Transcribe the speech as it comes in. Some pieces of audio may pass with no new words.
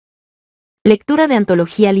Lectura de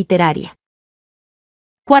antología literaria.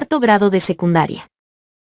 Cuarto grado de secundaria.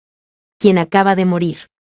 Quien acaba de morir.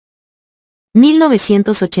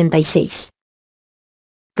 1986.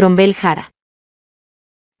 CRONWELL, JARA.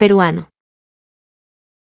 Peruano.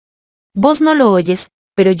 Vos no lo oyes,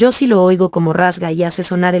 pero yo sí lo oigo como rasga y hace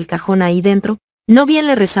sonar el cajón ahí dentro. No bien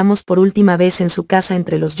le rezamos por última vez en su casa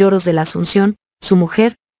entre los lloros de la Asunción, su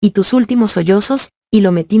mujer, y tus últimos sollozos, y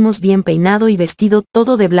lo metimos bien peinado y vestido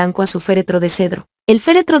todo de blanco a su féretro de cedro, el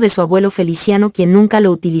féretro de su abuelo Feliciano, quien nunca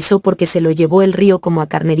lo utilizó porque se lo llevó el río como a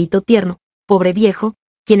carnerito tierno, pobre viejo,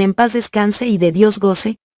 quien en paz descanse y de Dios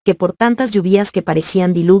goce, que por tantas lluvias que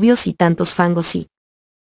parecían diluvios y tantos fangos y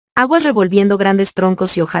aguas revolviendo grandes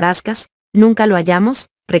troncos y hojarascas, nunca lo hallamos,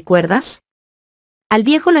 ¿recuerdas? Al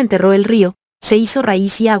viejo lo enterró el río, se hizo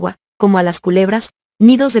raíz y agua, como a las culebras,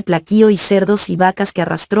 nidos de plaquío y cerdos y vacas que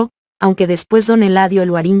arrastró, aunque después don Eladio el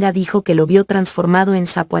Huaringa dijo que lo vio transformado en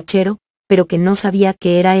sapuachero, pero que no sabía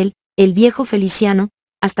que era él, el viejo Feliciano,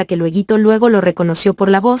 hasta que luego lo reconoció por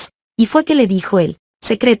la voz, y fue que le dijo él,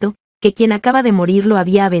 secreto, que quien acaba de morir lo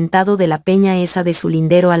había aventado de la peña esa de su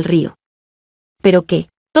lindero al río. Pero que,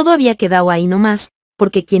 todo había quedado ahí nomás,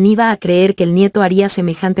 porque quien iba a creer que el nieto haría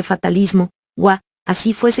semejante fatalismo,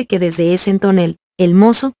 así fuese que desde ese entonces el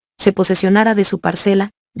mozo, se posesionara de su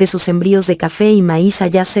parcela, de sus sembríos de café y maíz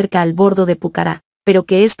allá cerca al bordo de Pucará, pero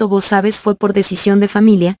que esto vos sabes fue por decisión de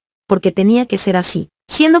familia, porque tenía que ser así,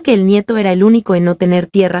 siendo que el nieto era el único en no tener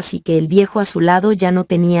tierras y que el viejo a su lado ya no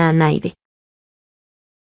tenía a naide.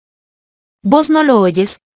 Vos no lo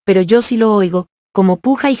oyes, pero yo sí lo oigo, como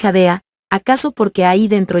puja y jadea, acaso porque ahí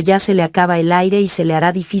dentro ya se le acaba el aire y se le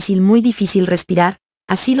hará difícil, muy difícil respirar.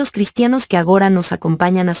 Así los cristianos que agora nos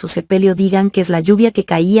acompañan a su sepelio digan que es la lluvia que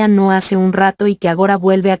caía no hace un rato y que agora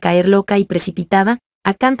vuelve a caer loca y precipitada,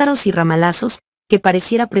 a cántaros y ramalazos, que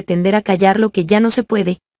pareciera pretender acallar lo que ya no se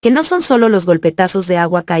puede, que no son solo los golpetazos de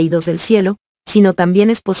agua caídos del cielo, sino también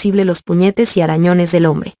es posible los puñetes y arañones del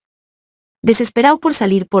hombre. Desesperado por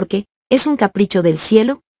salir porque, es un capricho del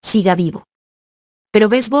cielo, siga vivo. Pero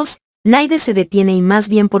ves vos, naide se detiene y más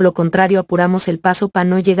bien por lo contrario apuramos el paso para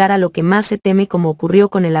no llegar a lo que más se teme, como ocurrió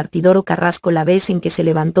con el Artidoro Carrasco la vez en que se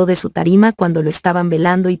levantó de su tarima cuando lo estaban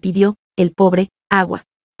velando y pidió, el pobre, agua,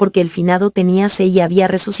 porque el finado tenía sed y había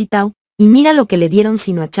resucitado, y mira lo que le dieron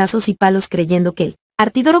sino hachazos y palos creyendo que el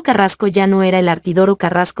Artidoro Carrasco ya no era el Artidoro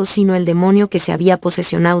Carrasco sino el demonio que se había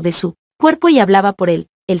posesionado de su cuerpo y hablaba por él,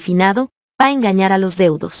 el finado, pa' engañar a los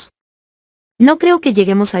deudos. No creo que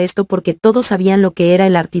lleguemos a esto porque todos sabían lo que era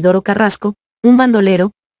el Artidoro Carrasco, un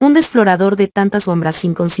bandolero, un desflorador de tantas hombras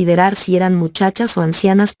sin considerar si eran muchachas o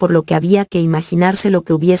ancianas, por lo que había que imaginarse lo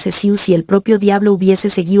que hubiese sido si el propio diablo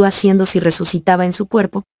hubiese seguido haciendo si resucitaba en su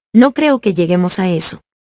cuerpo. No creo que lleguemos a eso.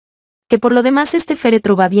 Que por lo demás este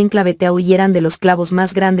féretro va bien claveteado y eran de los clavos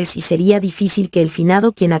más grandes y sería difícil que el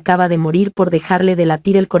finado quien acaba de morir por dejarle de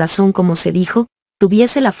latir el corazón como se dijo,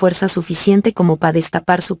 tuviese la fuerza suficiente como para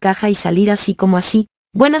destapar su caja y salir así como así,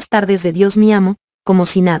 buenas tardes de Dios mi amo, como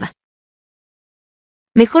si nada.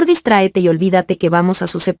 Mejor distráete y olvídate que vamos a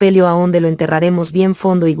su sepelio a donde lo enterraremos bien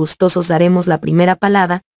fondo y gustosos daremos la primera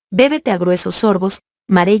palada, bébete a gruesos sorbos,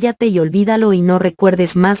 maréllate y olvídalo y no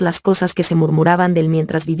recuerdes más las cosas que se murmuraban del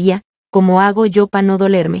mientras vivía, como hago yo pa' no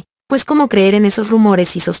dolerme, pues cómo creer en esos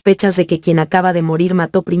rumores y sospechas de que quien acaba de morir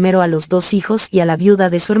mató primero a los 2 hijos y a la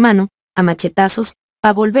viuda de su hermano, a machetazos,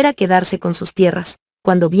 pa' volver a quedarse con sus tierras,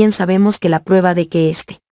 cuando bien sabemos que la prueba de que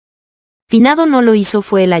este finado no lo hizo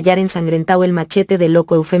fue el hallar ensangrentado el machete del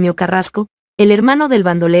loco Eufemio Carrasco, el hermano del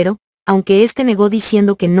bandolero, aunque éste negó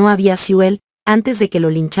diciendo que no había sido él, antes de que lo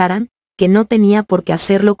lincharan, que no tenía por qué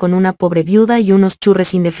hacerlo con una pobre viuda y unos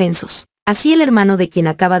churres indefensos. Así el hermano de quien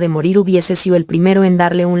acaba de morir hubiese sido el primero en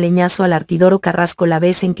darle un leñazo al Artidoro Carrasco la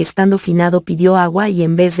vez en que estando finado pidió agua y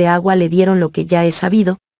en vez de agua le dieron lo que ya es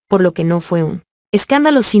sabido, por lo que no fue un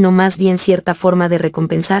escándalo sino más bien cierta forma de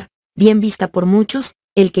recompensar, bien vista por muchos,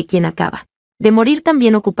 el que quien acaba de morir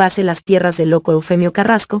también ocupase las tierras del loco Eufemio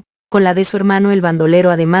Carrasco, con la de su hermano el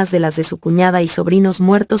bandolero además de las de su cuñada y sobrinos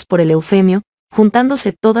muertos por el Eufemio,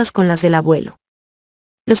 juntándose todas con las del abuelo.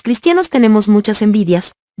 Los cristianos tenemos muchas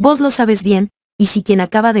envidias, vos lo sabes bien, y si quien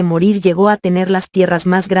acaba de morir llegó a tener las tierras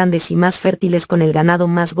más grandes y más fértiles con el ganado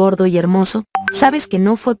más gordo y hermoso, sabes que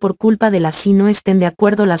no fue por culpa de las si no estén de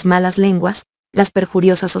acuerdo las malas lenguas, las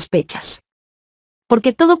perjuriosas sospechas.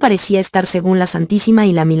 Porque todo parecía estar según la santísima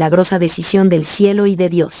y la milagrosa decisión del cielo y de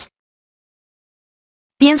Dios.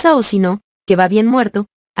 Piensa o si no, que va bien muerto,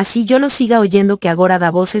 así yo lo siga oyendo que agora da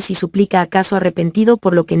voces y suplica acaso arrepentido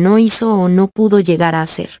por lo que no hizo o no pudo llegar a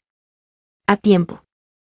hacer. A tiempo.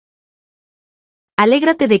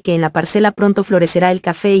 Alégrate de que en la parcela pronto florecerá el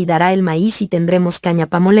café y dará el maíz y tendremos caña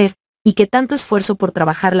pa' moler, y que tanto esfuerzo por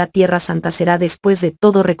trabajar la tierra santa será después de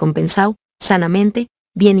todo recompensado, sanamente,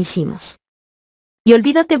 bien hicimos. Y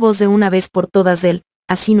olvídate vos de una vez por todas del,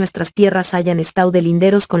 así nuestras tierras hayan estado de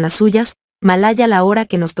linderos con las suyas, mal haya la hora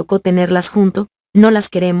que nos tocó tenerlas junto, no las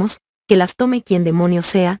queremos, que las tome quien demonio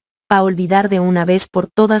sea, pa' olvidar de una vez por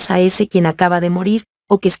todas a ese quien acaba de morir,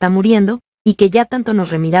 o que está muriendo, y que ya tanto nos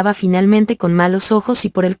remiraba finalmente con malos ojos y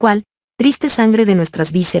por el cual, triste sangre de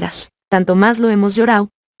nuestras vísceras, tanto más lo hemos llorado,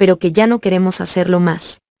 pero que ya no queremos hacerlo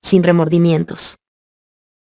más, sin remordimientos.